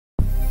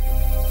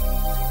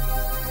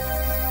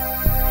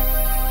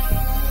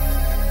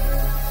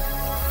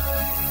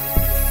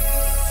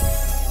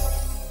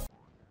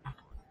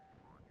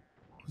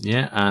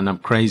Yeah, and I'm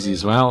crazy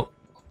as well.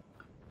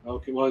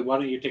 Okay, well, why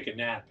don't you take a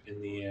nap in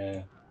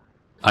the...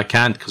 I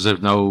can't because I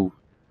have no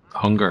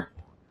hunger.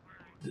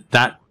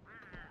 That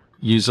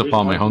used up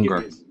all my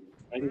hunger.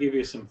 I can give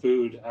you some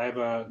food. I have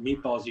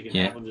meatballs you can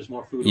have when there's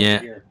more food over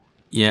here.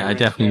 Yeah, I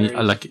definitely need...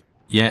 I like it.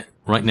 Yeah,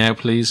 right now,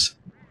 please.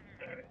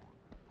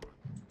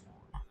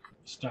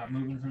 Stop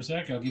moving for a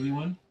sec. I'll give you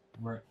one.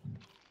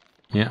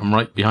 Yeah, I'm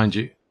right behind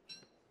you.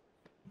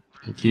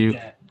 Thank you.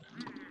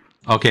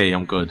 Okay,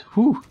 I'm good.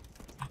 Whew.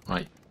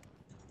 Right.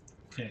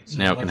 Okay, so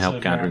now I can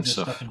help gathering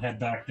stuff. stuff. And head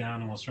back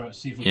down, and we'll try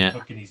see if we can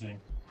cook anything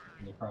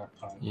in the crock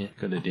pot. Yeah,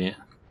 good idea.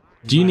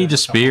 Do you need a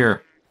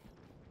spear?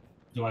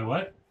 Do I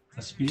what?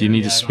 A spear? Do you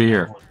need a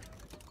spear?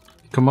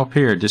 Come up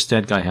here. This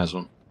dead guy has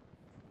one.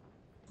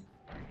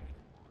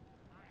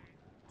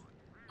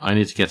 I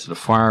need to get to the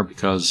fire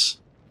because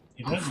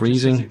I'm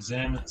freezing.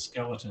 Examine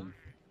skeleton.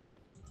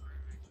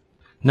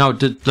 No,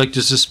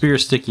 there's a spear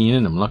sticking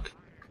in him. Look.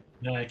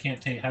 No, I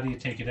can't take. How do you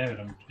take it out?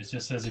 It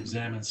just says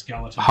examine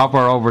skeleton. Hover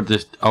over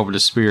the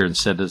spear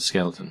instead of the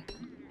skeleton.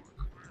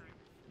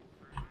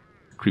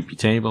 Creepy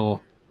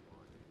table.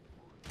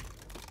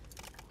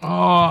 Oh,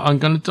 I'm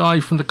gonna die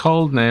from the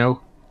cold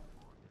now.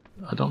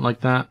 I don't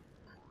like that.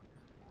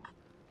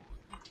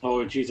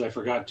 Oh, jeez, I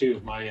forgot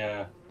too.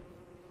 My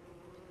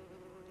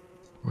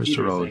where's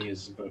the road? Thing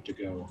is about to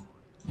go.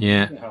 Yeah.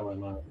 Where the hell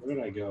am I? Where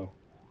did I go?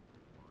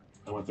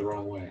 I went the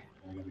wrong way.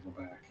 I gotta go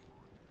back.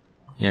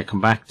 Yeah,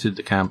 come back to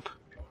the camp.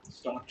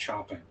 Stop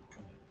chopping.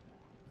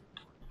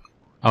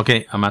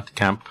 Okay, I'm at the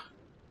camp.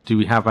 Do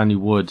we have any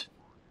wood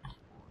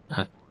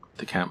at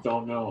the camp?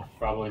 Don't know.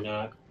 Probably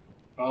not.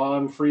 Oh,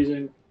 I'm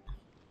freezing.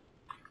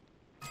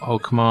 Oh,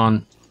 come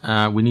on.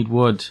 We need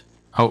wood.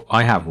 Oh,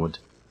 I have wood.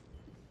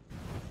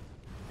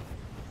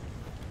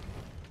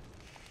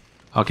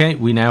 Okay,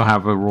 we now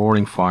have a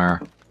roaring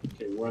fire.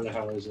 Okay, where the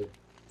hell is it?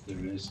 There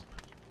it is.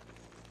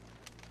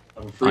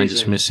 I'm freezing. I'm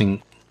just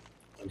missing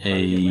I'm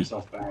trying to get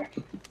myself back.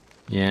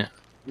 Yeah.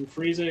 I'm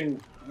freezing.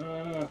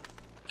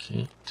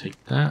 Okay,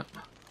 take that.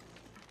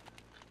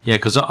 Yeah,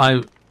 because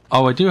I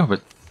do have a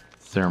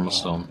thermal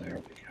stone.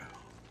 There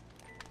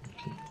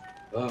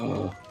we go.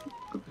 Okay.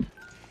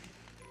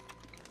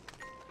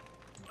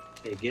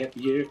 Okay, get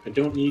you. I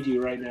don't need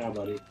you right now,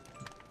 buddy.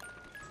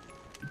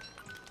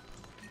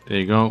 There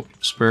you go.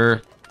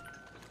 Spare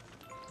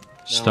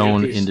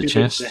stone in the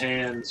chest. The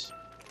hands.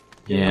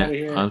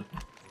 Yeah,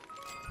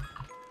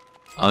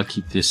 I'll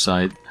keep this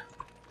side.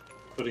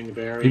 Putting the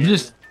barrier.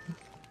 If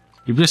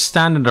you just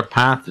stand in their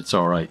path, it's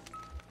all right.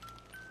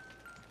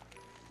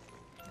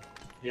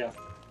 Yeah.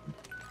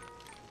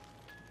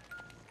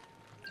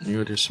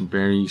 Here, there's some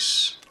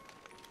berries.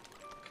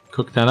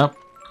 Cook that up.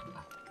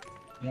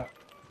 Yeah.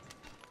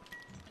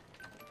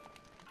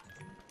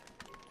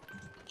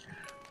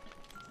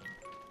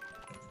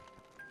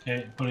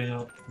 Okay, putting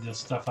out the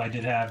stuff I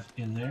did have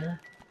in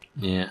there.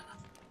 Yeah.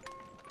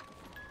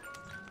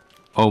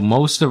 Oh,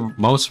 most of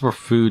our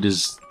food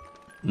is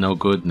no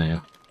good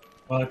now.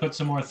 Well, I put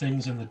some more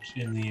things in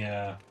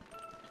the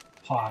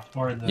pot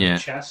or in the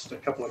chest, a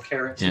couple of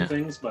carrots and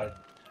things,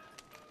 but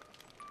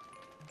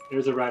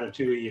there's a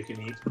ratatouille you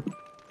can eat.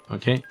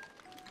 Okay.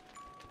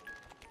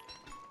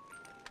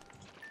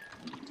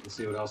 Let's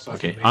see what else.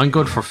 Okay, I'm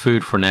good for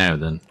food for now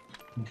then.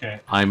 Okay.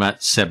 I'm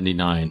at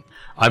 79.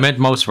 I meant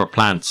most of our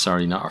plants,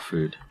 sorry, not our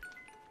food.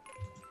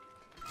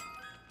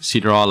 See,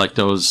 they're all like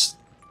those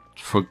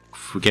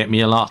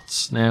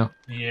forget-me-a-lots now.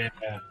 Yeah.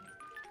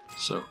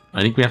 So,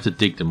 I think we have to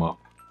dig them up.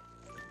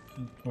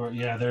 Or,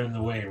 yeah, they're in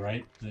the way,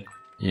 right?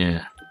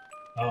 Yeah.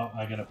 Oh,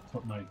 I gotta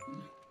put my...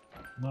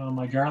 No,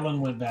 my garland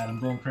went bad. I'm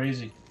going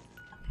crazy.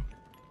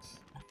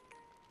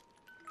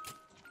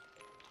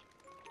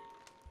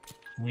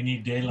 We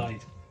need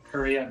daylight.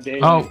 Hurry up,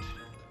 daylight.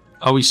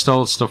 Oh, he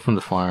stole stuff from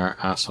the fire,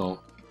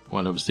 asshole,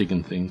 while I was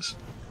digging things.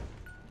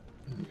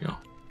 There we go.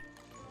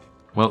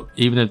 Well,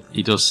 even if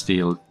he does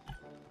steal...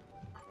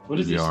 What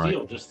does he steal?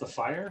 Right. Just the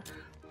fire?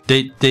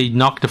 They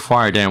knock the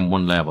fire down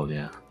one level,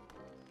 yeah.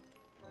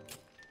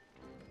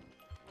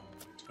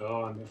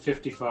 Oh, I'm at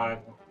 55.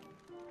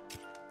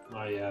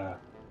 My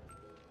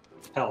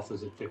health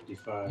is at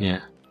 55.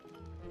 Yeah.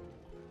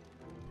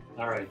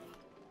 Alright.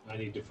 I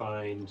need to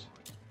find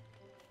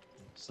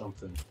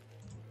something.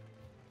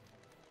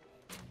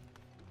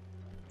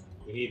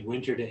 We need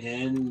winter to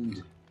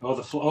end.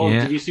 Oh,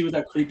 did you see what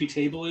that creepy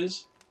table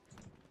is?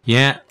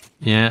 Yeah,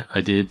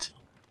 I did.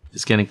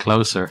 It's getting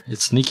closer.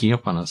 It's sneaking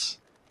up on us.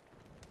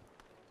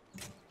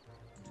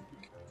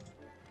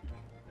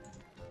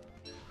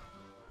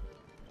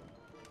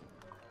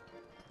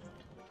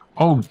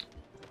 Oh,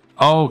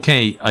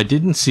 okay. I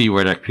didn't see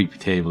where that creepy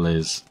table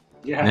is.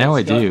 Yeah, now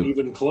I do.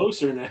 Even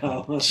closer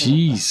now.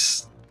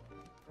 Jeez.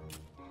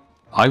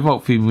 I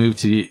vote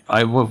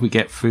we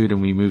get food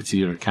and we move to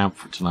the other camp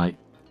for tonight.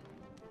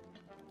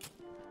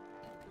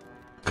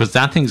 Because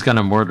that thing's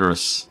gonna murder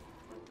us.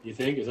 You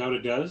think? Is that what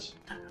it does?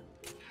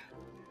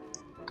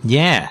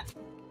 Yeah.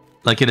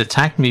 Like, it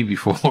attacked me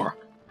before.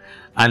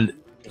 And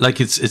like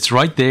it's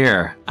right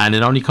there, and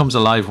it only comes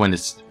alive when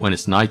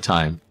it's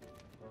nighttime.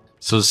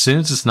 So as soon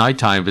as it's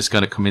nighttime, it's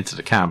gonna come into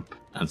the camp.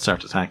 and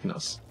start attacking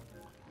us.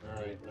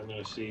 Alright, I'm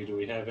gonna see, do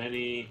we have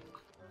any...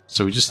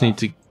 So we just need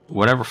to,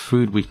 whatever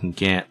food we can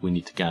get, we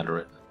need to gather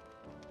it.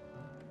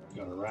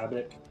 Got a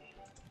rabbit.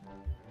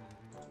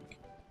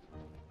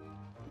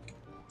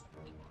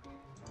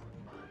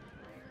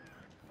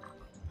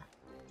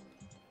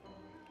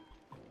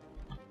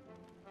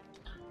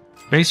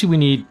 Basically, we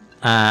need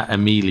a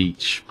meal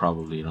each,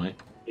 probably, right?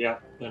 Yeah,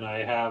 and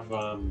I have,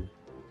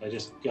 I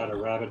just got a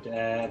rabbit to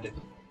add.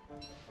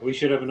 We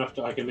should have enough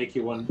to, I can make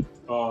you one.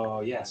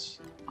 Oh, yes.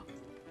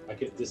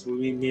 This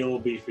meal will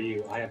be for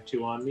you. I have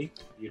 2 on me.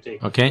 You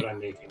take what I'm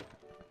making.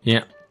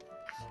 Yeah.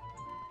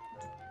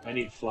 I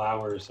need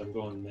flowers. I'm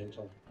going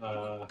mental.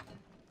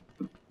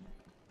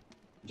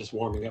 Just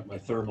warming up my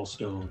thermal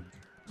stone.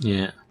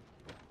 Yeah.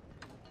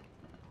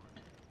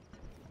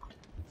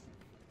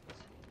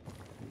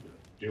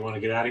 Do you want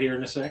to get out of here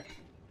in a sec?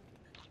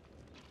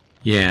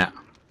 Yeah.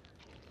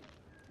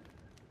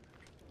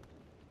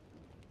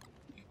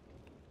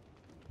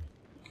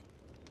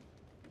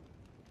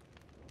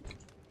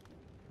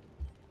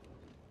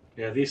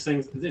 Yeah, these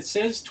things, it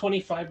says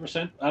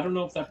 25%. I don't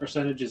know if that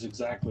percentage is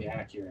exactly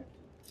accurate.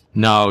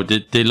 No,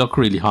 they look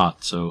really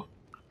hot, so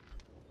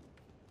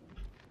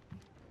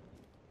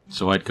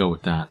I'd go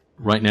with that.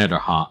 Right now they're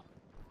hot.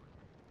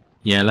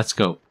 Yeah, let's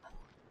go.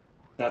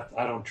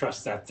 I don't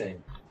trust that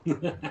thing.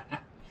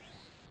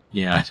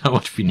 Yeah, I don't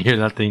want to be near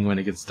that thing when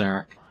it gets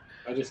dark.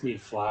 I just need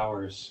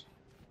flowers.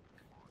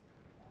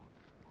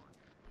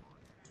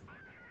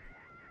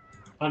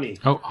 Honey.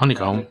 Oh,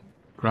 honeycomb.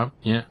 Grab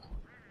that.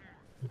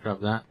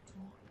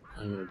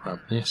 I'm gonna grab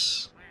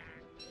this.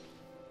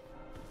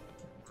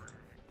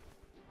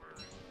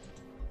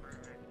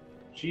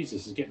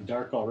 Jesus, it's getting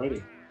dark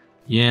already.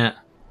 Yeah.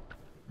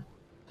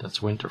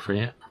 That's winter for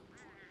you.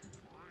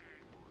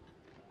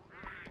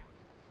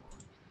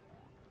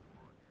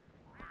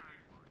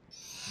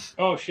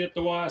 Oh shit,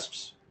 the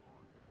wasps.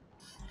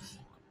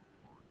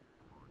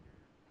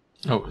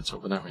 Oh, it's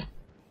over that way.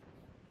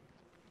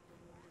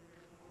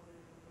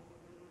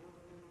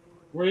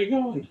 Where are you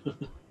going?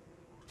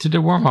 To the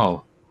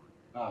wormhole.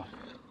 Ah.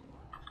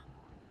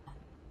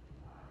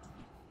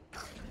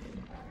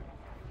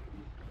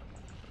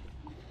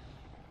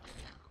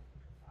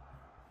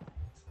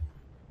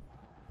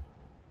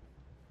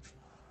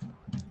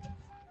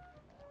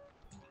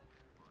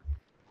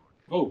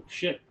 Oh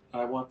shit!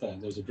 I want that.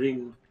 There's a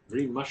green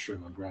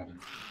mushroom I'm grabbing.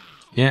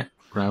 Yeah,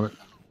 grab it.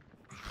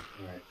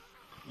 All right.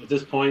 At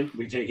this point,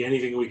 we take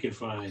anything we can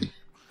find.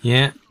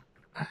 Yeah.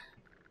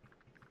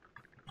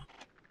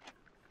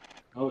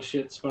 Oh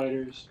shit!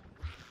 Spiders.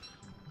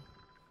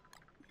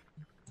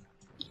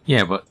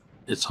 Yeah, but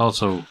it's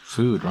also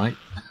food, right?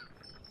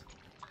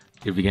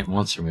 If you get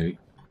monster meat.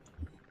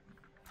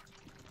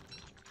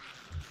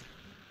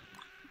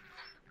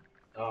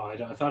 Oh, I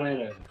thought I had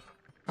a.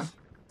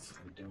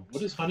 What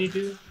does honey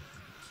do?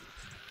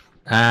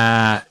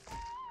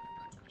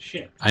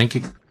 Shit. I think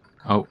it...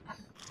 Oh.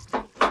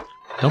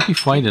 Don't be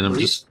fighting them,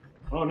 just...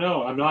 Oh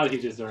no, I'm not.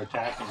 They're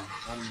attacking.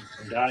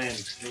 I'm dying.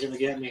 They're gonna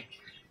get me.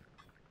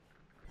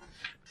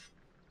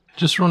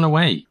 Just run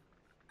away.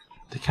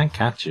 They can't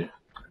catch you.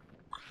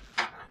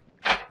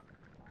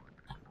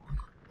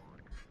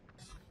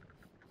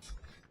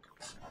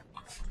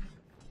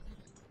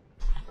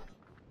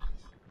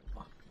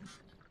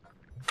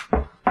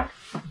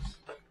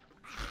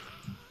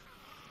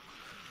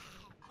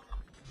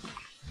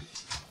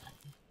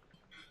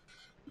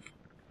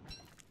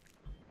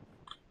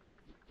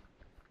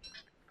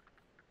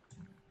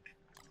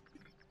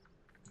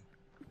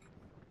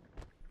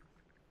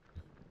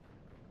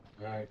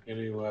 Alright,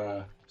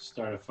 gonna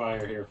start a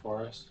fire here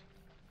for us.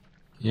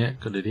 Yeah,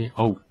 good idea.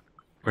 Oh,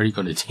 very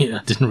good idea.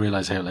 I didn't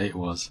realise how late it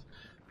was.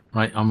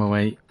 Right, on my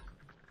way.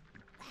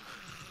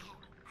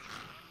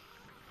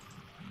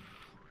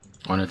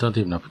 Oh, and I don't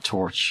even have a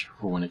torch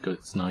for when it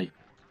gets night.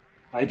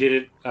 I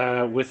did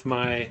it with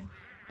my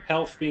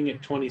health being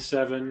at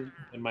 27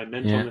 and my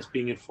mentalness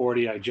being at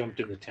 40. I jumped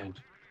in the tent.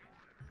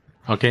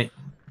 Okay.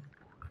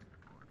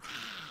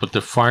 But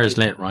the fire's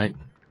lit, right?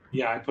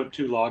 Yeah, I put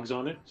 2 logs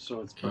on it,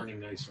 so it's burning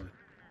nicely.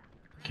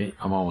 Okay,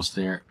 I'm almost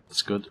there.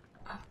 That's good.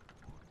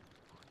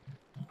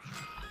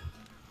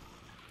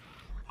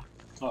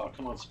 Oh,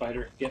 come on,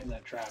 spider. Get in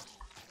that trap.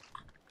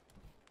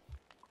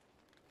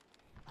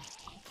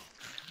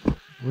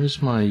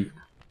 Where's my...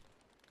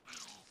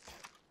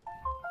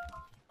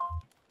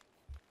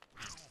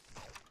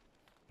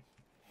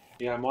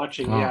 Yeah, I'm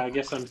watching. Oh. Yeah, I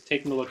guess I'm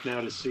taking a look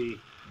now to see.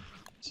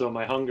 So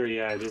my hunger,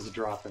 yeah, it is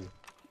dropping.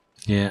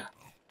 Yeah.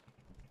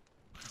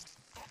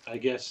 I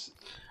guess.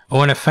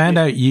 Oh, and I found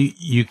out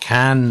you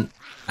can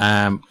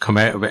come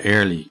out of it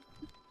early.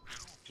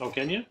 Oh,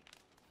 can you?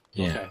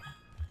 Yeah.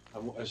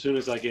 Okay. As soon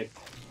as I get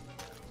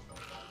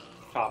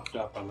topped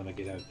up, I'm gonna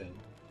get out then.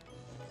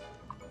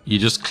 You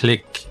just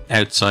click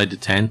outside the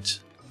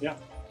tent. Yeah.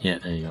 Yeah,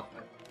 there you go.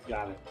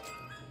 Got it.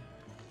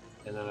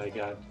 And then I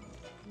got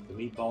the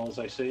meatballs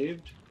I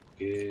saved.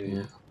 Good.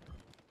 Yeah.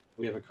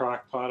 We have a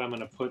crock pot. I'm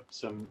gonna put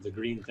the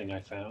green thing I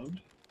found.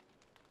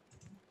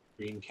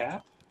 Green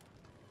cap.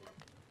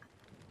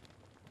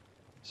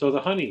 So the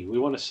honey, we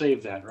want to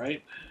save that,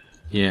 right?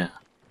 Yeah.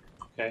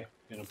 Okay,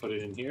 gonna put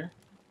it in here.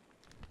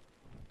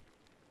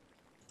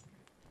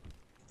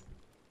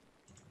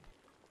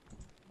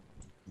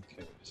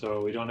 Okay,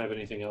 so we don't have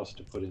anything else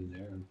to put in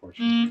there,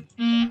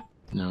 unfortunately.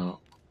 No.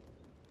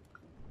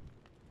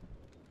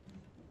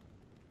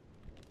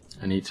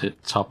 I need to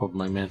top up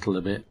my mental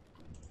a bit.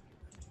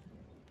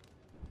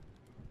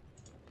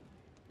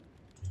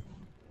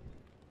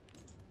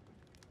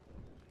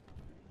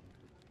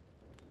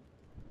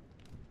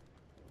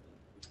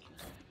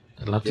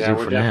 That'll have to do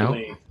We're for now.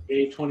 definitely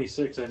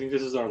E38. I think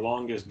this is our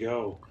longest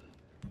go.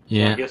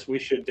 Yeah. So I guess we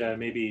should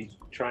maybe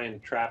try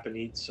and trap and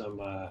eat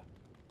some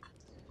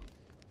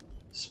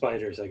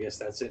spiders. I guess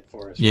that's it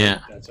for us. Yeah.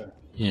 Right? That's our.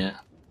 Yeah.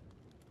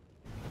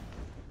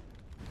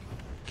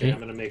 Okay, Okay.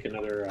 I'm gonna make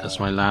another. That's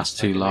my last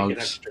two Make an logs.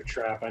 extra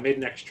trap. I made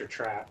an extra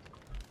trap.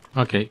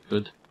 Okay,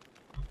 good.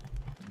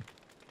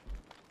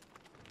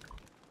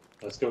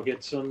 Let's go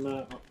get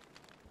some.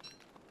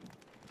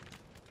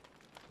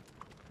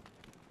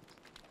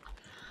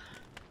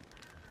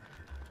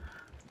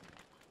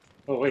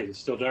 Oh wait, it's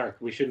still dark.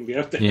 We shouldn't be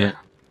out there. Yeah.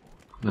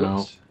 No.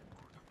 Whoops.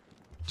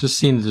 Just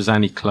seeing if there's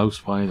any close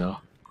by though.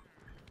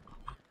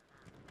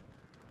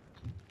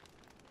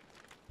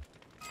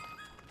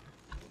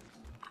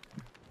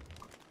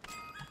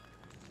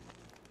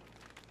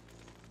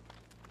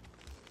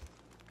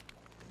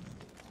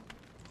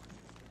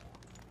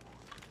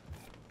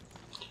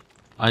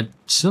 I'm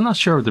still not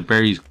sure if the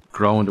berries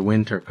grow in the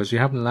winter because you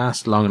haven't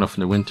lasted long enough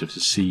in the winter to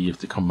see if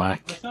they come I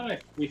back. thought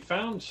we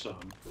found some.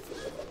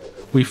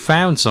 We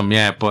found some,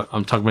 yeah, but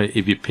I'm talking about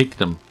if you pick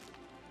them,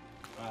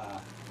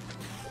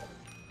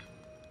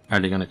 are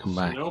they going to come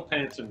back? Snow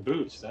pants and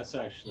boots. That's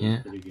actually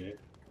Yeah. pretty good.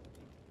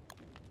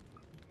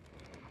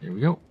 There we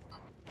go.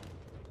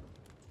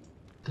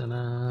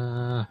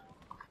 Ta-da!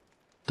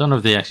 Don't know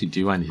if they actually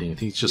do anything. I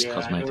think it's just yeah,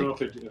 cosmetic. I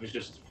don't know if it was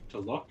just to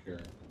look or.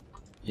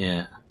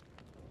 Yeah.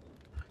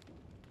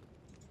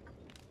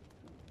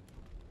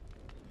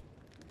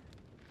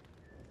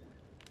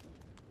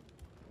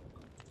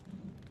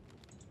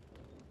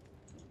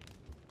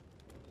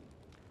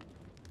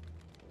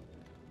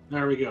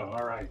 There we go.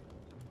 All right.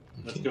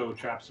 Let's Okay. go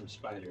trap some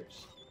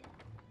spiders.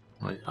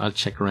 Right, I'll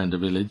check around the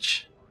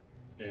village.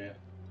 Yeah.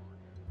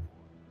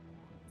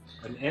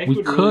 An egg We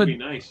would could- really be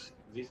nice.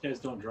 These guys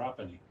don't drop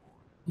any.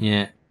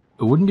 Yeah.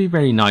 It wouldn't be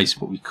very nice,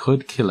 but we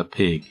could kill a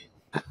pig.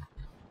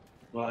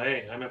 Well,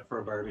 hey, I'm up for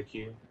a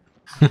barbecue.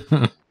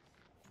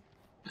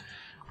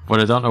 But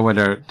I don't know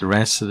whether the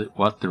rest of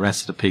what the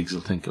rest of the pigs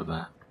will think of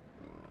that.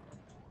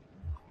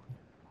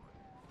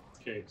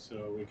 Okay,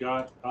 so we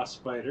got a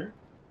spider.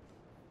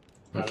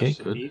 Got Okay, us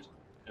some good. meat,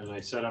 and I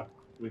set up.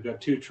 We've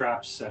got 2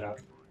 traps set up.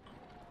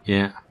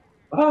 Yeah.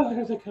 Oh,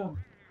 here they come.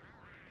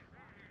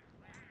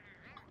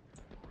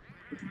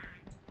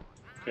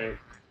 Okay,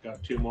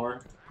 got 2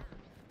 more.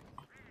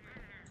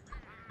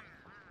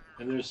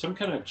 And there's some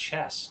kind of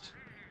chest.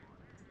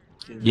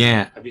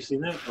 Yeah. Have you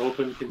seen that?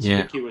 Open,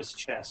 conspicuous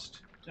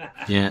chest.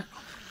 Yeah.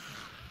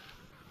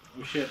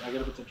 Oh shit, I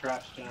gotta put the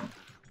traps down.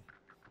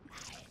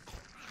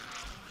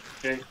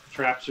 Okay,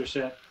 traps are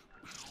set.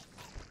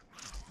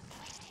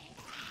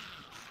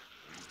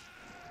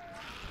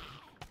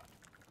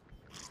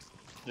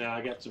 Now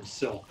I got some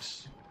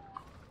silks.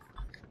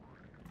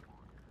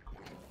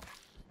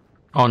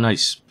 Oh,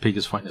 nice. Pig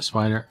is fighting a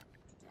spider.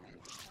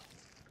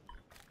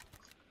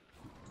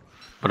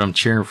 But I'm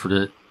cheering for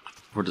the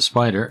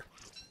spider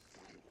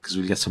because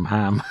we'll get some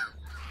ham.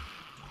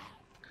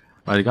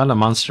 Right, I got a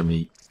monster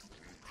meat.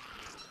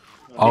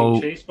 I'm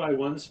being chased by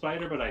 1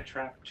 spider, but I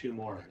trapped 2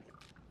 more.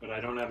 But I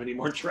don't have any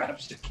more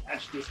traps to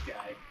catch this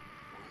guy.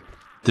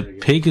 The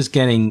pig is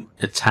getting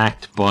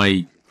attacked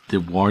by the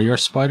warrior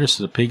spider,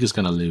 so the pig is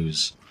going to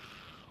lose.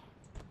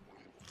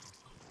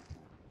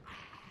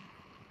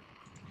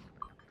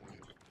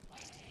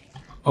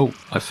 Oh,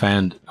 I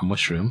found a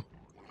mushroom.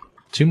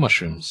 2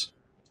 mushrooms.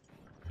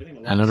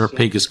 Another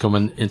pig is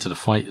coming into the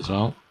fight as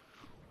well.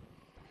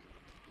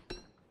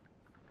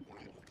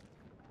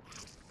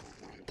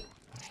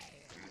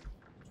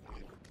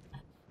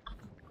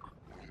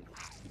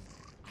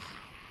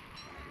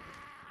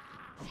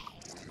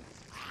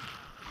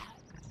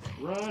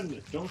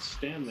 Run! Don't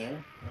stand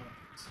there.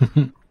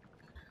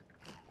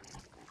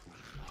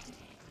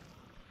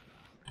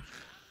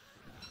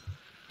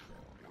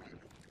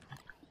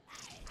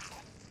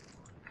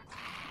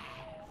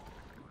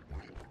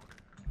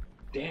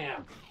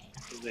 Damn!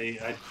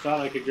 I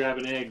thought I could grab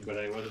an egg, but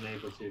I wasn't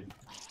able to.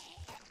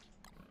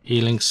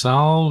 Healing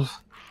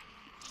salve.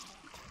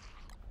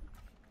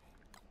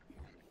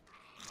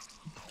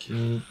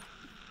 Okay.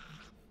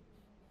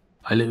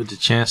 I looted the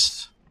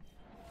chest.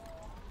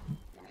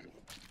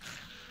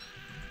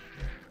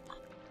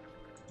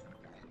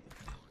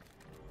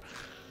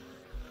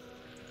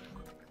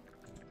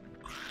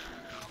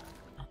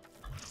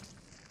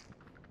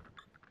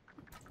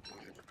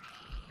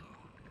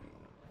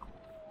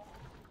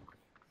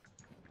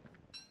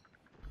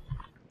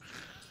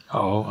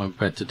 Oh, I'm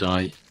about to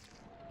die.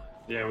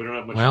 Yeah, we don't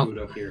have much Well, food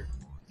up here.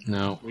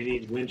 No. We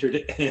need winter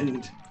to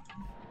end.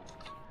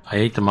 I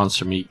ate the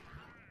monster meat.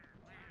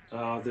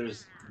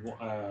 There's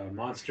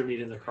monster meat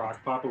in the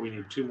crock pot, but we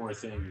need 2 more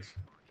things.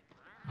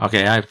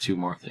 Okay, I have 2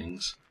 more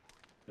things.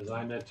 Because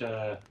I'm at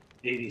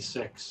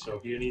 86, so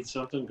if you need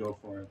something, go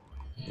for it.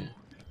 Yeah.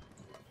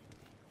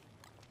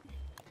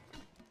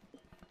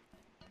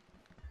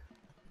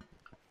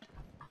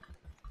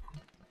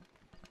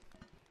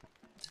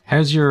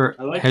 How's your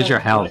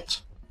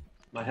health?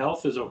 My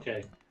health is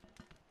okay.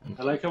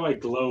 I like how I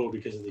glow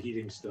because of the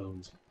heating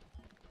stones.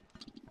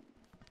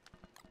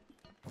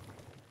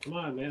 Come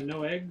on, man,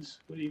 no eggs?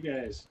 What are you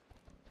guys?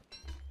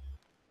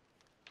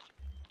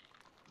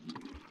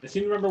 I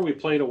seem to remember we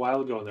played a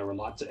while ago and there were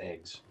lots of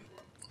eggs.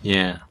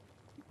 Yeah.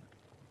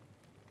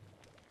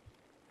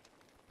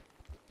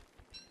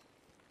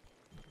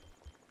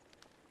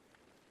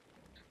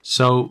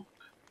 So,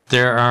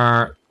 there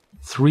are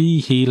 3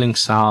 healing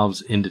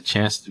salves in the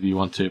chest if you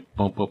want to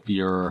bump up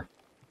your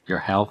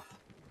health.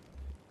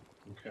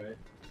 Okay.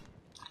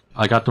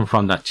 I got them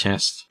from that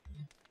chest.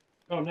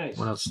 Oh, nice.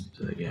 What else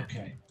did I get?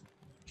 Okay.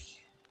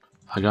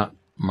 I got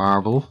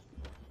marble.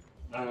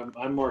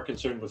 I'm more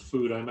concerned with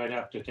food. I might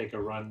have to take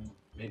a run.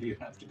 Maybe you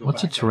have to go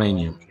What's a back.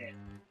 terranium?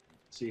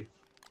 See.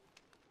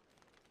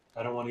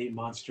 I don't want to eat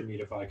monster meat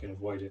if I can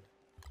avoid it.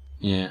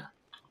 Yeah.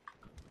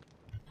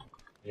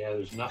 Yeah,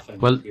 there's nothing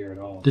here at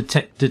all.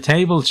 The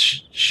table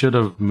should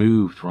have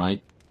moved,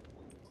 right?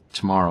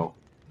 Tomorrow.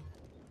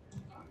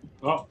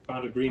 Oh,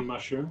 found a green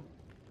mushroom.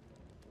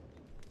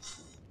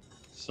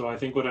 So I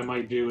think what I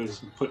might do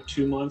is put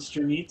 2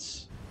 monster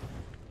meats.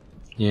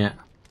 Yeah.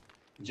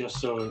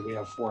 Just so we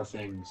have 4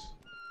 things.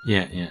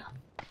 Yeah, yeah.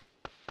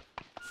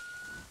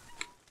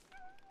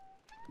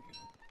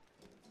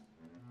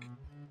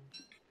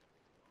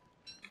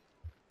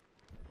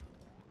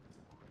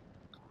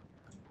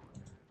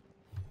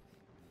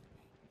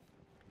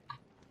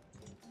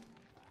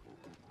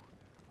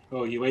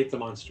 Oh, you ate the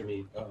monster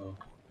meat. Uh-oh.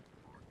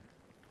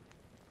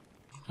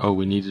 Oh,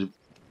 we needed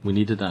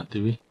that,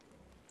 do we?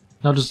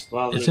 No,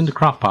 Well, it's in the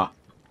crock pot.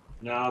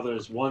 Now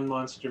there's 1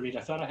 monster meat.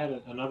 I thought I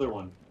had another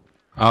one.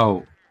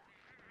 Oh.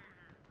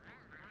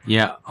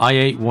 Yeah, I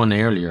ate one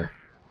earlier.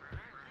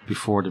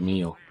 Before the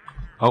meal.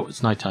 Oh,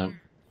 it's nighttime.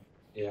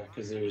 Yeah,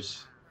 because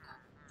there's...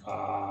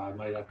 I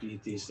might have to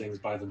eat these things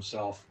by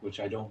themselves, which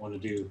I don't want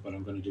to do, but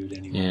I'm going to do it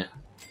anyway. Yeah.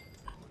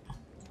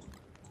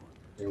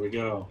 Here we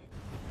go.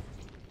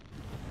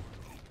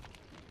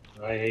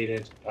 I ate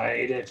it. I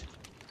ate it.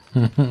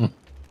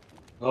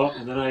 Oh,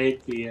 and then I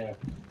ate the...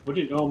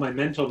 Oh, my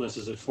mentalness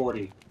is at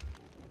 40.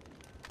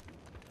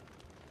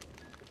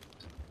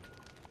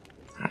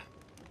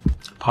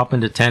 Pop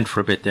in the tent for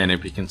a bit then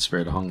if you can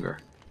spare the hunger.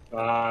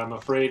 I'm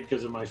afraid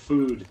because of my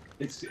food.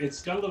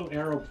 It's got a little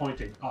arrow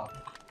pointing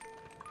up.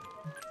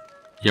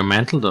 Your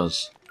mental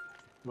does.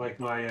 Like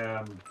my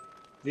yeah,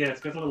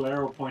 it's got a little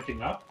arrow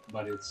pointing up,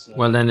 but it's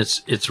well then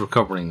it's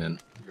recovering then.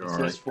 It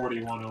says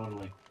 41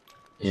 only.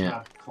 It's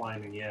not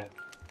climbing yet.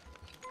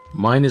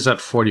 Mine is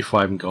at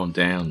 45 and going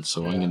down,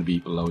 so I'm going to be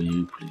below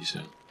you pretty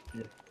soon.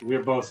 Yeah.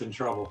 We're both in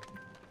trouble.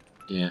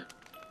 Yeah.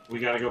 We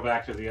got to go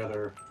back to the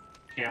other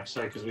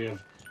campsite because we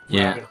have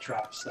rabbit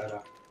traps set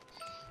up.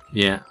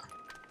 Yeah.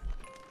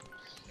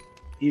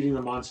 Eating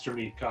the monster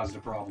meat caused a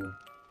problem.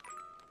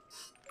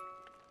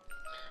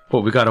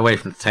 But we got away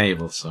from the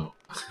table, so...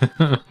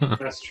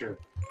 That's true.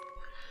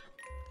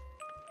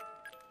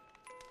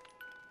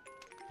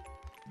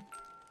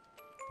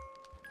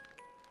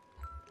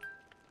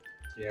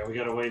 Yeah, we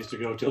got a ways to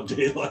go till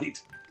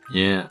daylight.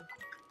 Yeah.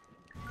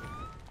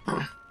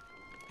 I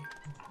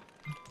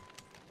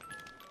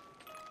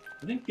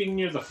think being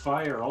near the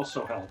fire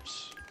also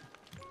helps.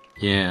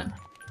 Yeah.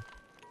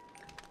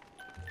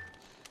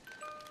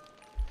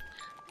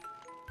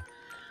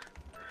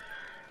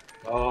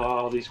 Oh,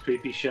 all these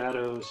creepy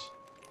shadows.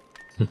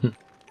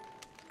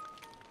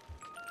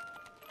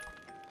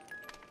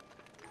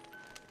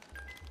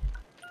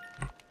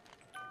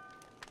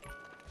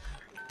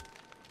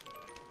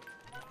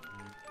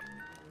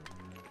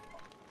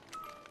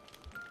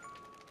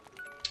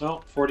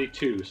 Well,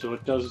 42, so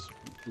it does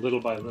little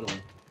by little.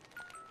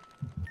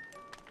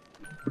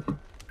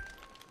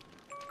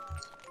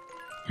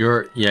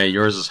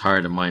 Yours is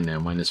higher than mine now.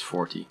 Mine is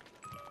 40.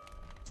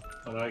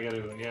 But I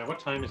gotta, yeah, what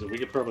time is it? We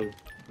could probably,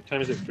 what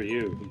time is it for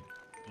you?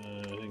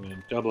 I think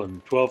in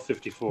Dublin,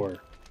 12:54.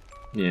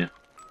 Yeah.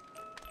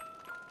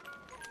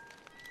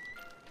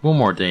 One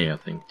more day, I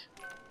think.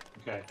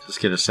 Okay. Just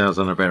get ourselves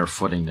on a better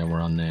footing than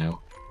we're on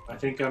now. I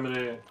think I'm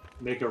gonna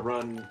make a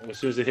run, as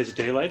soon as it hits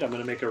daylight, I'm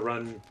gonna make a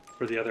run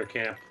for the other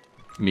camp.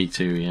 Me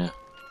too, yeah.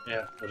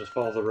 Yeah, I'll just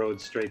follow the road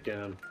straight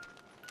down.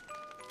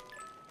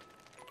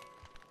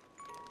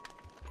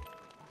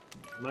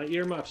 My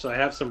earmuffs, I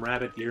have some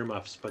rabbit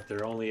earmuffs, but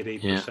they're only at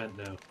 8%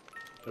 now.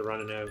 They're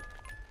running out.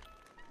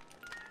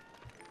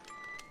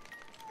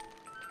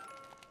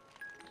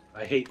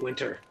 I hate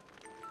winter.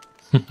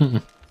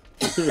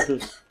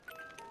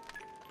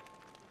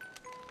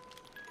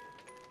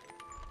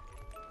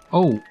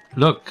 Oh,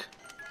 look.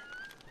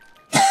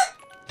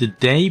 The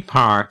day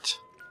part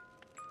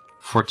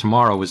for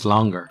tomorrow is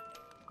longer.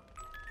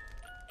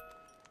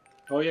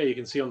 Oh yeah, you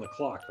can see on the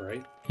clock,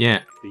 right?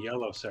 Yeah, The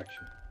yellow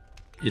section.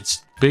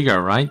 it's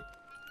bigger, right?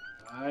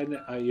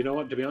 You know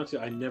what? To be honest,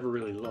 with you, I never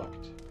really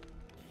looked.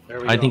 There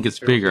we I go. think it's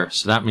Here we bigger, go.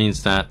 so that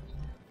means that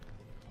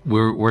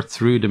we're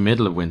through the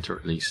middle of winter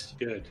at least.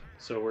 Good.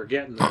 So we're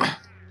getting there.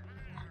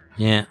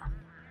 Yeah.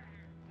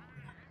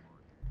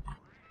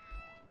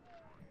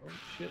 Oh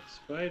shit,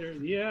 spider!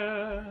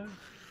 Yeah.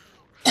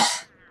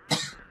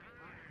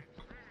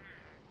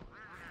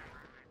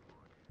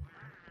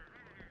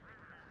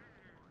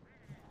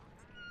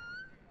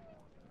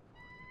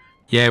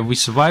 Yeah, if we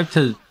survive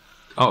till...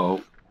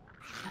 Uh-oh.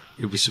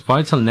 If we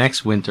survive till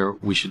next winter,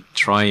 we should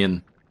try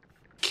and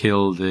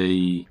kill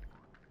the...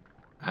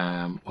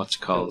 what's it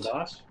Kill called? the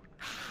boss.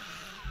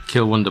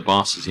 Kill one of the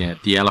bosses, yeah.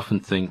 The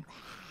elephant thing.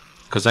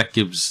 Because that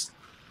gives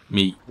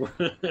me...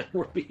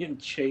 We're being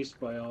chased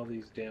by all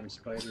these damn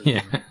spiders.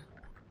 Yeah.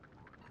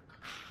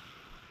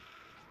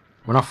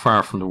 We're not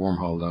far from the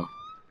wormhole, though.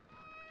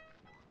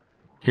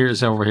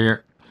 Here's over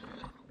here.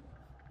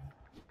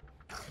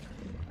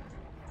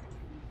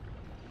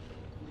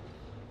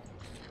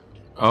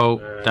 Oh,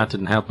 that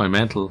didn't help my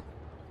mental.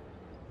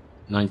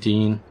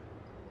 19.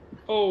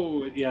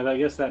 Oh, yeah, I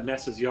guess that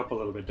messes you up a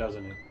little bit,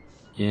 doesn't it?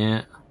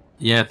 Yeah.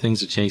 Yeah,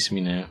 things are chasing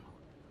me now.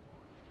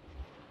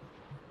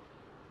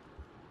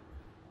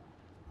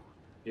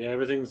 Yeah,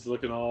 everything's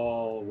looking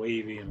all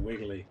wavy and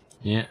wiggly.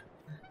 Yeah.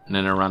 And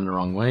then I ran the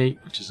wrong way,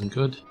 which isn't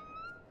good.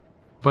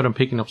 But I'm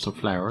picking up some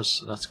flowers,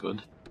 so that's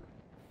good.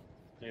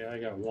 Yeah, I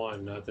got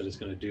one, not that it's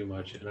going to do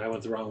much. And I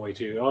went the wrong way,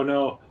 too. Oh,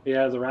 no.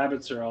 Yeah, the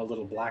rabbits are all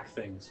little black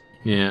things.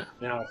 Yeah.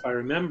 Now, if I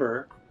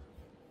remember...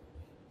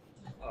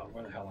 Oh,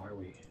 where the hell are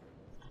we?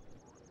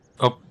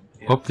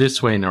 Up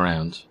this way and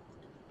around.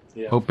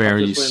 Yeah, Oh,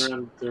 berries. Up this way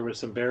around, there were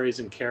some berries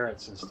and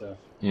carrots and stuff.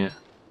 Yeah.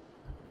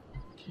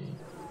 Okay.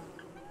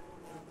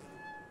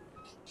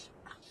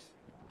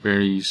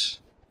 Berries.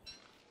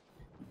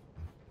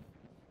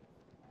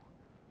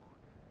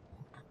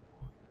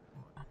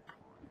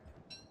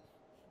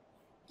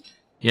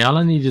 Yeah, all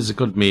I need is a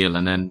good meal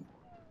and then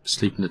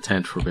sleep in the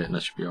tent for a bit and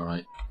that should be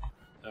alright.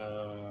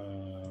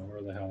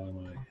 Where the hell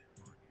am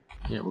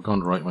I? Yeah, we're going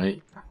the right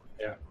way.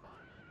 Yeah.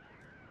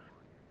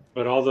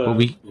 But all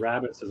the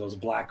rabbits are those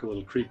black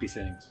little creepy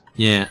things.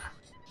 Yeah.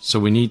 So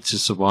we need to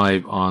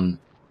survive on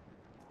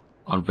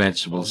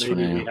vegetables for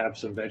maybe now. we have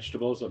some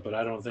vegetables, but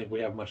I don't think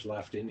we have much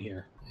left in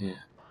here. Yeah.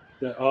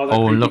 The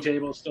creepy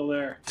table's still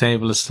there.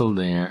 Table is still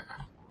there.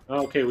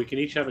 Okay, we can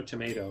each have a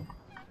tomato.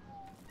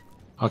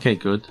 Okay,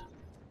 good.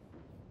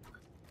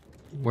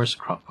 Where's the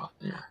crock pot?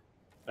 There.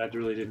 That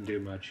really didn't do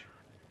much.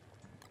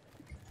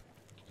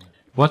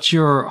 What's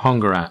your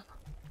hunger at?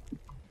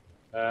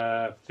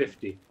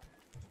 50.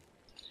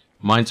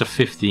 Mine's a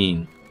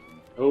 15.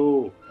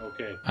 Oh,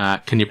 okay.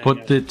 Can you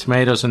put the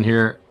tomatoes in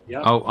here?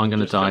 Yep. Oh, I'm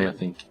gonna die, I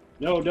think.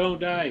 No, don't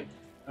die.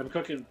 I'm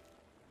cooking.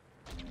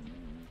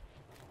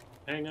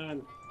 Hang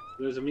on.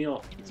 There's a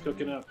meal. It's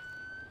cooking up.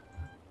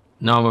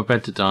 No, I'm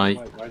about to die.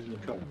 Why didn't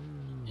it cook?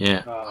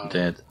 Yeah, I'm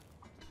dead.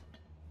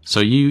 So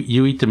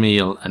you eat the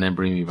meal and then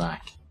bring me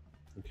back.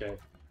 Okay.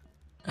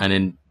 And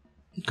then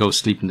go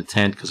sleep in the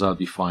tent because I'll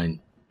be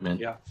fine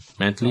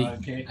mentally.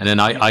 Okay. And then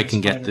I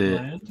can get the...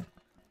 Land.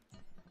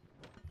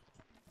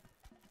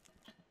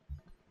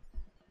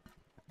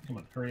 Come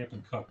on, hurry up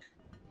and cook.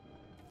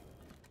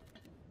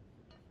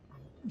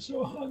 I'm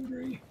so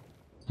hungry.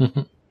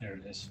 There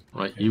it is.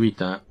 Right, okay. You eat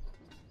that.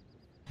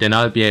 Then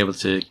I'll be able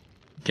to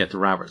get the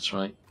rabbits,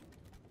 right?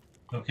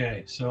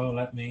 Okay, so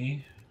let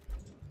me...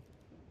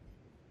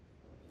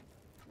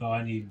 Oh,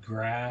 I need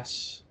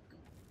grass.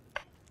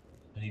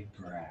 I need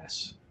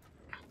grass.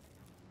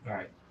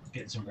 Alright,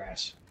 getting some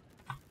grass.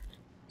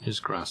 There's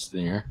grass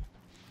there.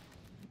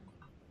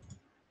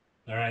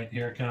 Alright,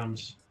 here it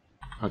comes.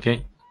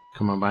 Okay,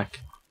 come on back.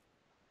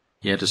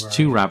 Yeah, there's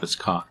 2 rabbits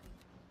caught.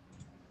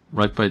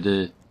 Right by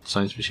the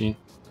science machine.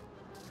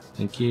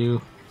 Thank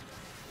you.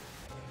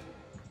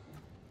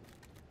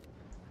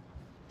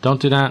 Don't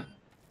do that.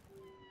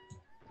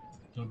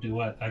 Don't do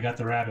what? I got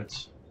the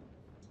rabbits.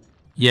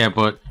 Yeah,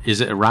 but is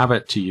it a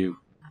rabbit to you?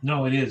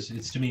 No, it is.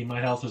 It's to me. My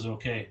health is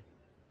okay.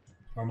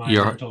 Or my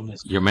Your mentalness.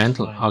 Your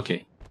mental? Fine.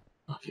 Okay.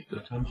 Okay,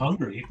 good. I'm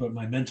hungry, but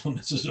my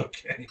mentalness is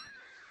okay.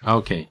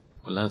 Okay,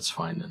 well that's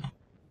fine then.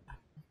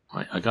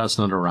 Right, I got us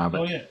another rabbit.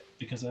 Oh yeah,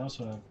 because I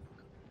also have...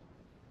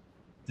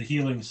 The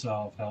healing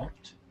salve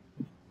helped.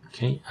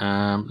 Okay,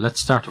 let's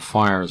start a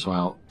fire as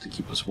well to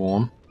keep us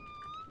warm.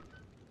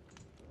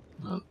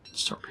 I'll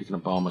start picking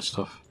up all my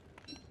stuff.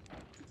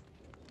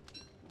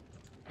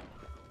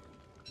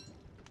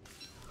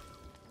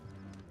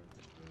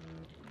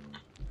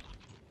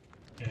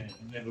 Okay,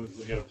 maybe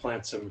we gotta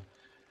plant some...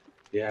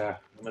 Yeah,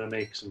 I'm gonna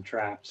make some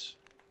traps.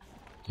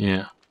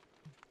 Yeah.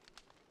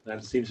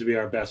 That seems to be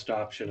our best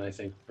option, I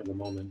think, for the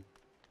moment.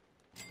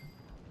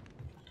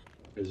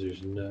 Because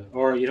there's no...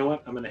 Or, you know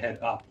what? I'm gonna head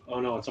up. Oh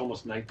no, it's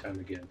almost nighttime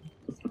again.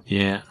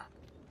 Yeah.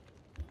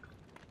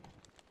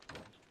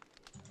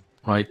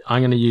 Right,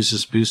 I'm gonna use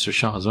this booster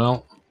shot as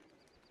well.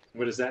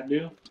 What does that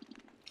do?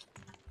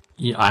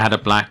 Yeah, I had a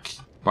black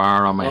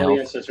bar on my Oh health.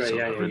 yes, that's right. so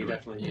Yeah, got yeah, rid you of it.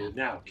 definitely Yeah. need it.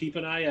 Now, keep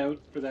an eye out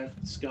for that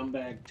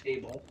scumbag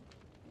table.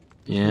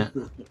 Yeah.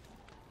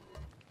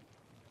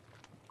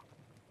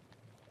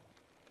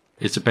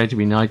 It's about to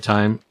be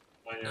nighttime,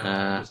 I know.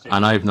 I'm just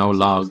and I have no don't see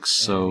logs,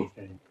 so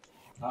anything.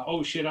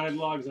 Oh shit! I have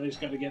logs. I just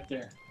got to get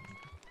there.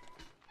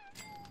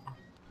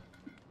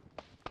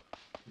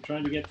 I'm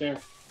trying to get there.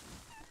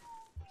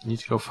 you need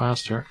to go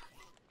faster.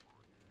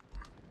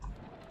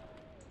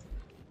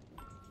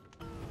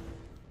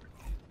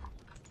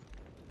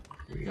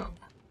 Here we go.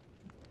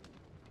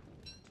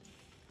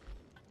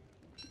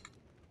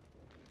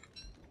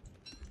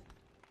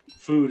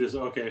 Food is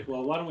okay.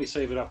 Well, why don't we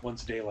save it up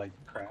once daylight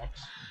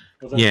cracks?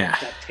 Well, Yeah.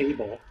 that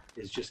table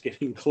is just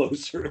getting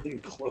closer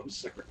and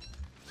closer.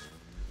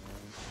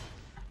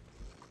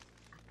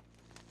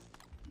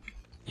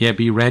 Yeah,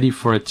 be ready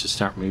for it to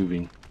start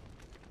moving.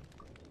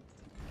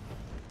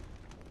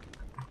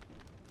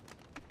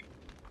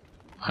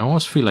 I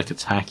almost feel like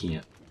attacking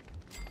it.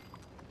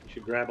 You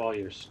should grab all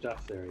your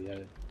stuff there. Yeah,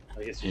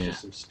 I guess it's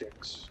just some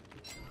sticks.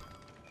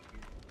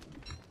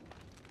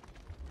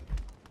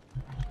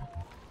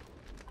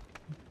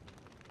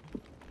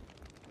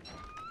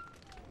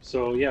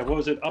 So yeah, what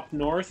was it? Up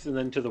north and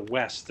then to the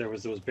west, there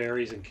was those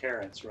berries and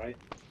carrots, right?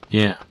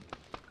 Yeah.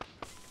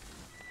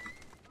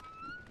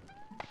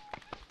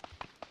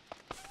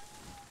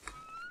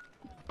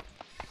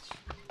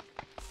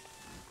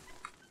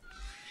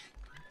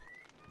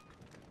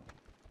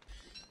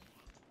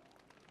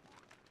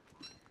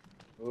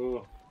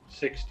 Oh,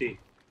 60.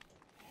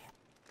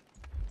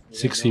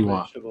 60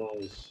 what?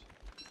 Vegetables.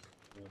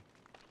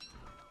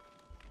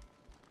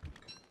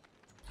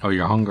 Oh,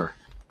 your hunger.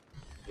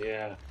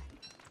 Yeah.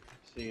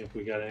 Seeing if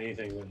we got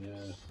anything. But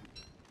yeah.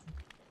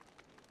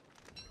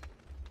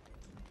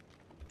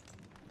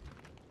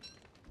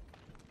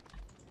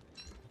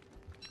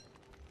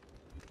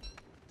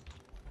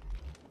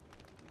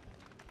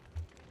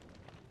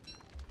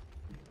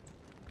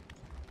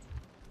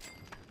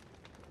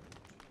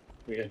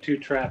 We got 2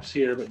 traps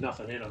here, but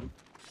nothing in them.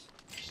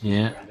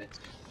 Yeah. Rabbits.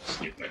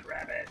 Stupid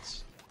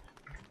rabbits.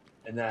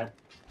 And that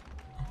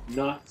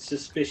not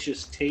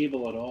suspicious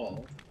table at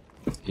all.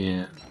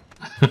 Yeah.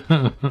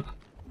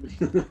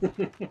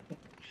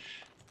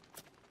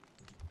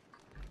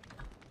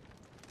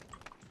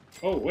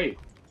 Oh, wait.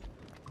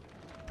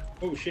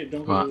 Oh, shit,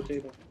 don't go What? to the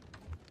table.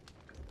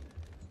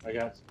 I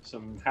got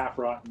some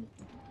half-rotten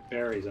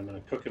berries. I'm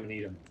going to cook them and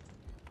eat them.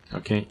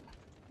 Okay.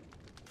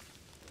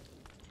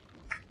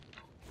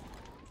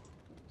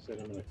 Said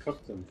I'm going to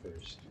cook them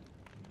first.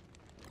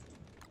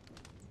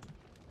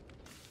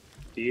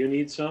 Do you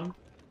need some?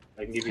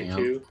 I can give you Hang on.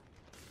 2.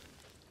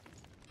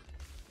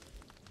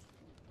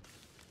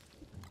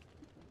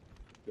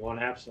 You want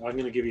to have some? I'm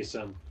going to give you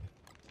some.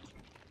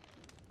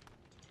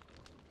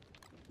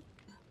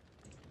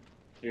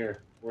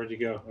 Here, where'd you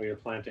go? Oh, you're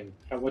planting.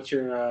 What's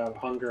your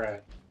hunger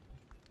at?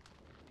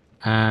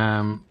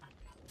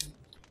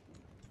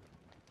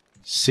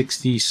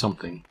 60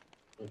 something.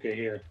 Okay,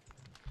 here.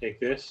 Take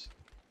this.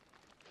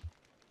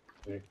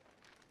 Okay.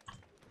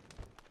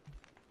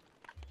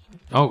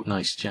 Oh,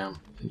 nice jam.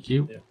 Thank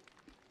you. Yeah.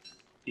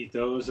 Eat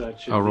those. That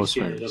should Oh, at least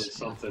give you a little rosemary's.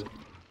 something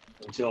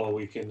until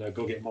we can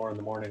go get more in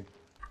the morning.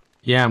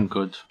 Yeah, I'm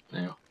good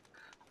now.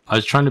 I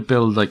was trying to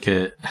build like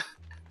a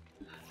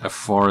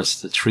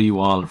forest, a tree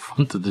wall in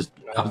front of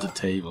the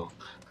table.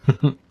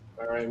 All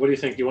right. What do you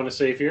think? You want to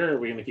save here, or are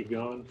we going to keep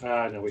going?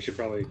 No, we should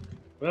probably.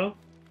 Well,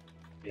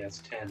 yeah, it's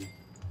 10.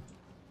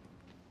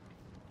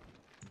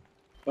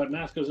 But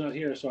Masco's not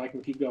here, so I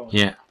can keep going.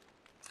 Yeah.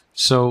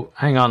 So,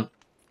 hang on.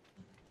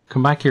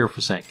 Come back here for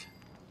a sec.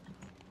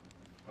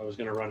 I was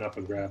going to run up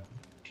and grab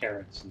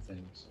carrots and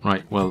things.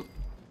 Right, well,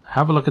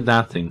 have a look at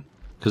that thing.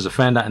 Because I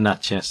found that in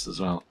that chest as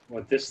well.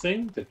 What, this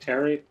thing? The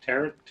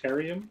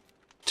terrarium?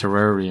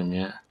 Terrarium,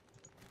 yeah.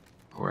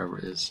 Wherever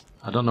it is.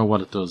 I don't know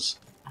what it does.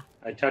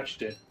 I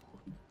touched it,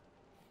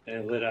 and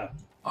it lit up.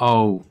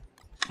 Oh,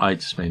 I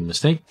just made a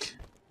mistake.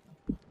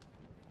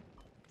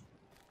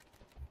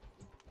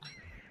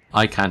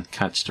 I can't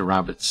catch the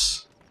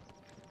rabbits.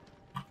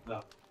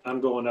 No, I'm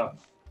going up.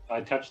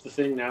 I touched the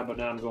thing now, but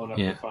now I'm going up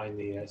Yeah. to find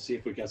the... see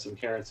if we got some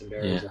carrots and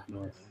berries up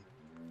north.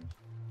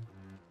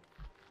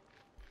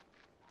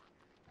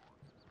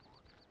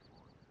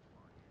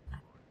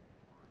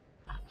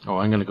 Oh,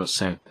 I'm gonna go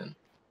south then.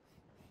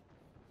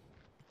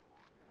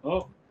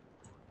 Oh.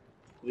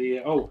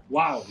 Oh,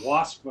 wow.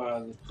 Wasp.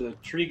 The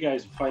tree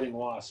guy's fighting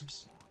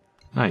wasps.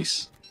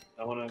 Nice.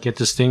 I want to... Get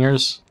the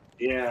stingers?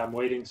 Yeah, I'm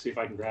waiting to see if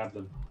I can grab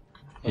them.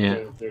 But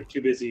Yeah. They're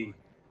too busy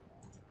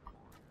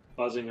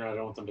buzzing around. I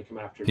don't want them to come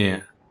after me.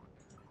 Yeah.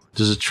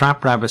 There's a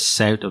trap rabbit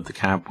south of the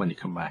camp when you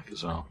come back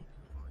as well.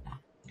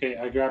 Okay,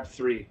 I grabbed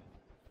 3.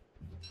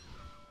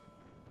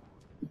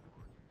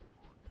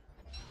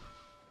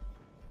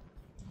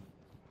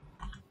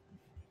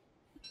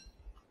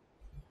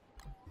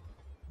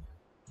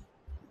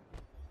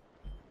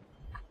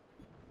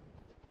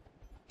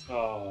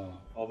 Oh,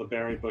 all the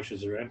berry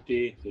bushes are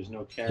empty. There's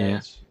no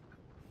carrots.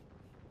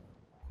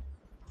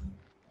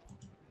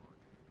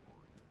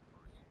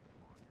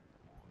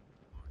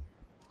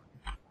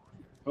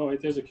 Oh,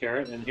 wait, there's a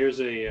carrot, and here's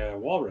a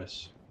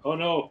walrus. Oh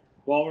no,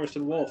 walrus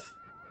and wolf.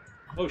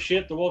 Oh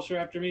shit, the wolves are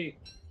after me.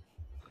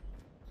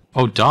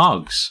 Oh,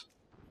 dogs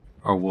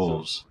or So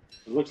wolves.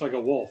 it looks like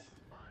a wolf.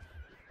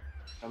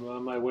 I'm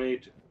on my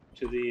way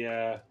to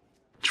the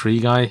Tree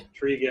guy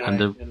tree and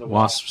guy the and the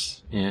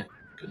wasps. Yeah,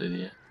 good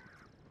idea.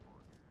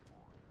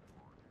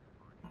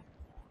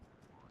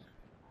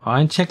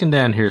 I'm checking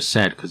down here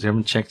set because I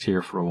haven't checked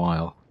here for a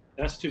while.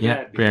 That's too Yeah,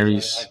 bad because I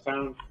berries.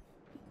 found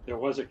there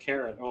was a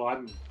carrot. Oh,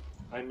 I'm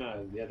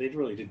yeah, they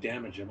really did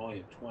damage. I'm only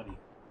at 20.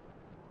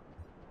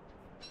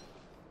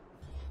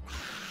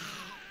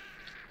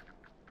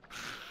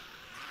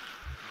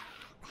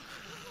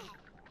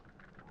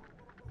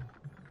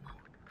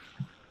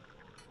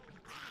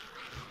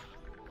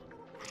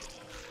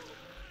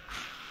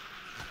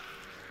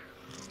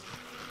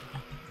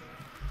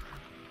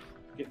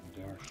 Getting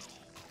dark.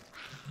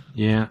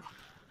 Yeah.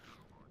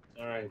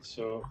 All right,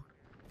 so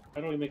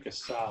how do we make a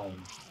sound?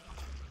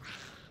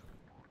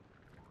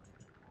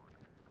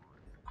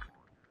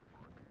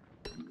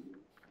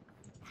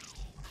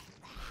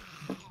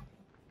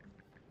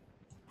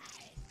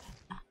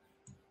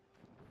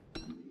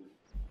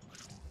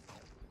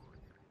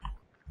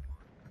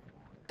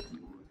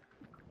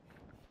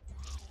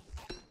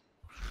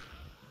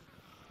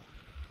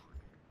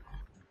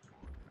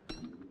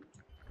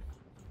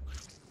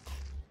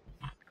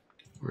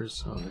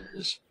 Where's oh there it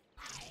is.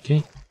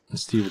 Okay,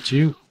 let's deal with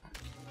you.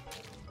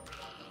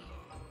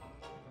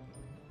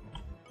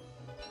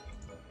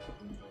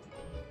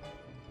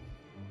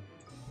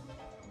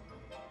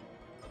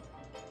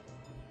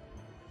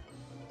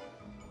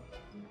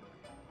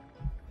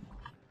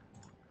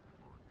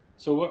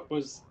 So what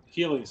was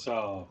healing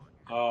salve?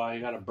 Oh, I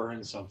gotta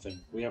burn something.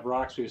 We have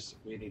rocks.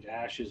 We need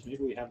ashes.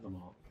 Maybe we have them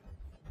all.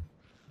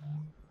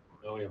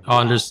 No, we have Oh,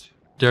 and rot.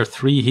 there are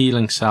 3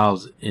 healing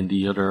salves in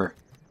the other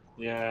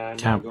Yeah, I'm not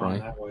camp, going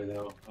right? that way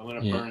though. I'm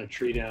gonna Yeah. burn a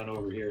tree down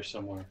over here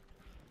somewhere.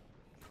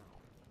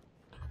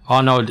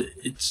 Oh no,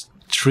 it's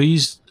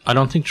trees. I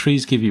don't think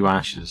trees give you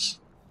ashes.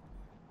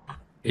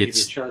 They give you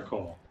It's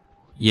charcoal.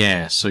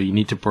 yeah, so you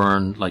need to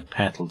burn like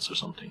petals or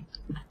something.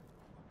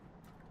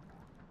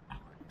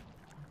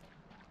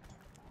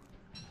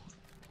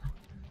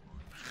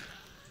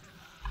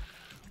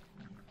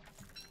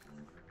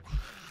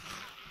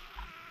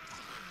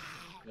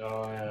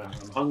 Oh yeah,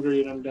 I'm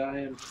hungry and I'm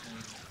dying.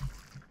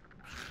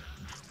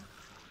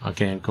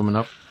 Okay, I'm coming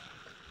up.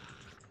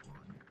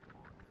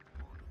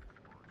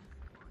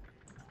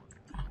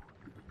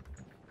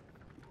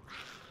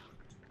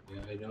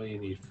 Yeah, I know you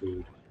need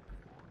food.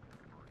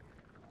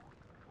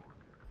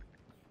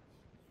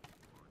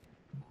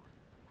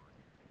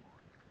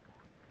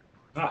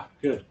 Ah,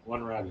 good.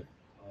 One rabbit.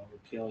 I'll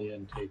kill you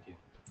and take you.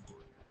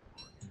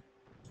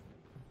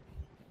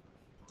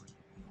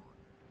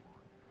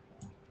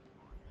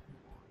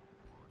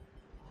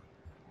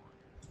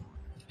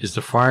 Is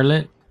the fire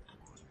lit?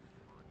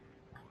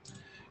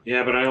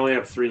 Yeah, but I only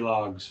have 3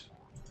 logs.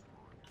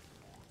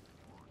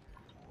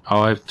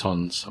 Oh, I have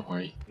tons. Don't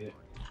worry. Yeah.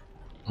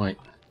 Right.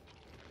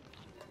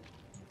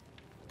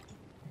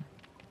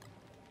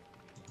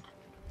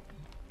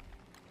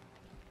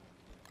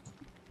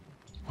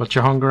 What's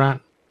your hunger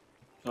at?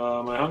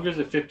 My hunger's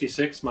at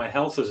 56. My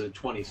health is at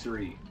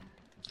 23.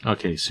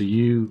 Okay, so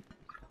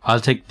I'll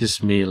take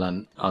this meal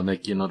and I'll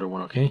make you another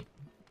one, okay?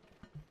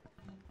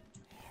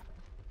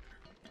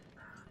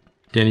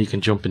 Then you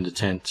can jump in the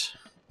tent.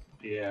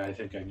 Yeah, I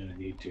think I'm gonna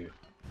need to.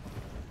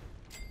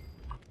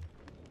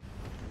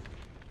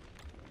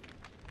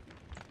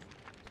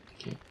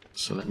 Okay,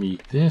 so let me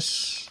eat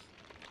this.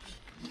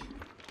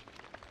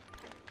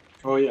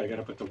 Oh yeah, I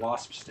gotta put the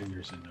wasp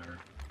stingers in our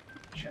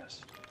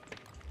chest.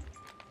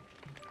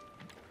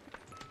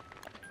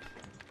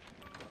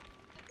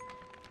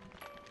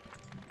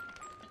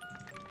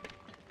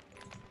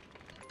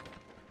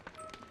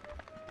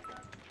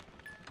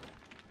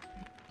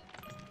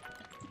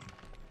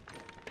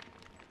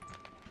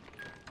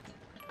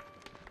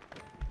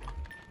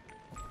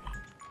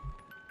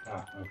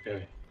 Ah,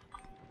 okay.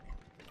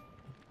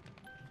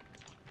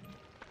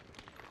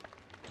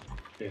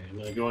 Okay, I'm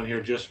gonna go in here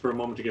just for a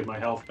moment to get my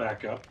health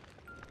back up.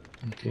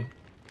 Okay.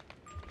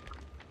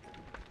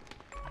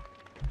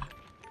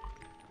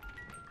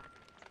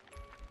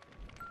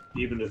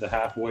 Even to the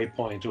halfway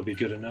point will be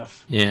good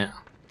enough. Yeah.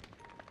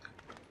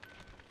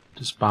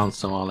 Just bounce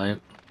them all out.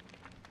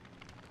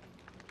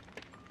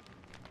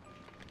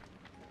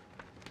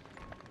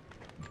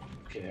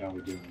 Okay, how are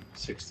we doing?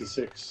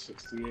 66,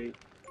 68.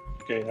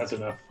 Okay, that's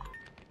enough.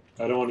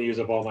 I don't want to use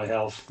up all my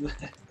health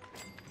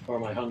or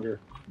my hunger.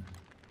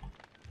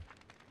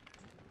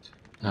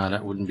 No,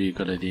 that wouldn't be a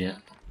good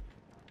idea.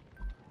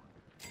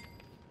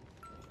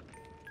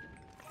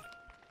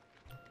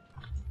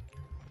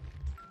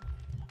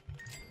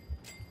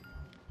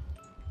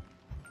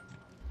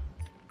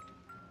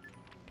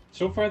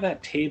 So far,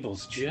 that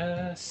table's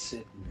just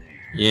sitting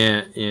there.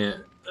 Yeah, yeah.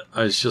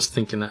 I was just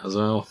thinking that as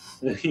well.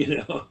 You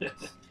know?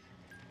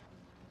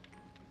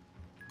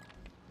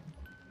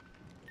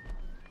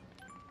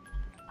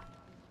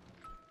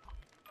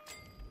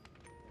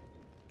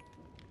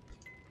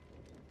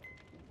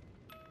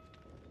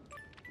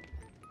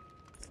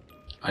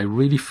 I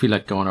really feel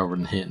like going over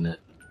and hitting it,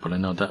 but I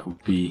know that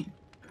would be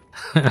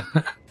a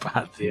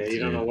bad thing. Yeah, you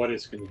don't know what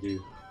it's going to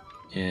do.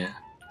 Yeah.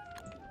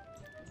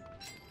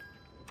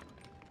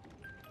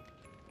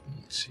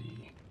 Let's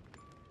see.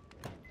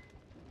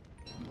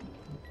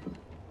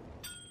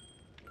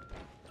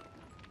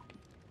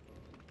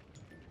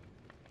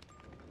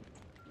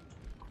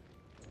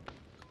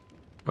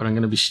 But I'm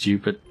going to be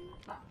stupid.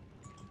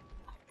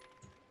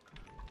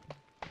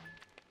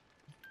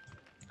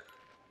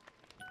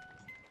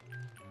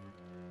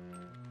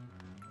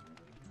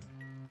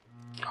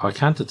 Oh, I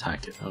can't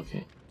attack it.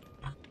 Okay.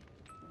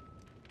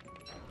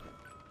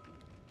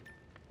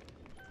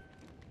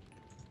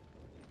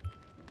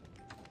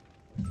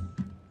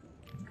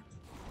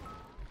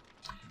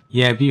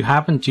 Yeah, if you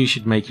haven't, you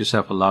should make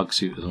yourself a log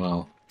suit as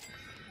well.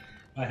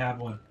 I have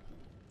one.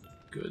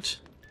 Good.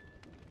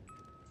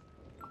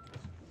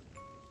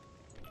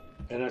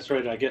 And that's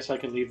right. I guess I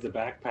can leave the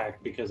backpack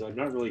because I'm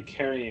not really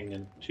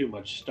carrying too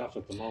much stuff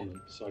at the moment.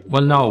 So I can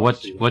Well, no.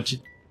 What you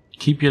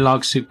keep your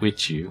log suit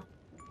with you,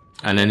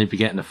 and then if you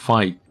get in a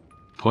fight,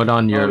 put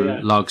on your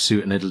log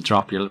suit, and it'll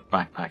drop your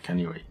backpack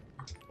anyway.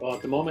 Well,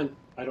 at the moment,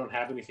 I don't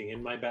have anything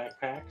in my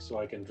backpack, so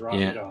I can drop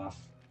it off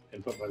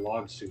and put my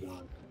log suit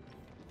on.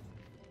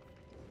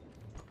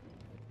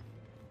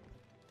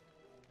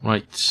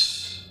 Right.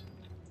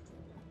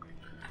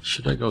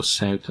 Should I go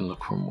south and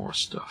look for more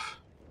stuff?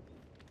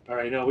 All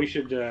right, no, we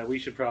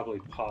should probably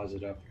pause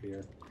it up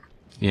here.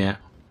 Yeah.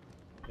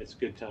 It's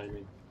good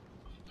timing.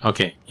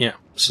 Okay, yeah.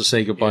 So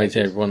say goodbye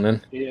to everyone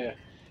then. Yeah,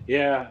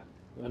 yeah.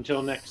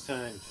 Until next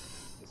time.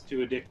 It's too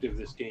addictive,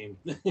 this game.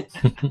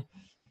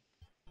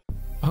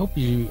 I hope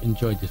you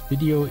enjoyed this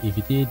video. If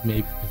you did,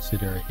 maybe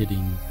consider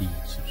hitting the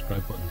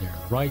subscribe button there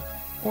on the right,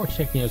 or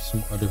checking out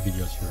some other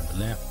videos here on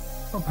the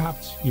left, or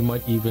perhaps you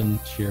might even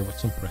share with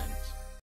some friends.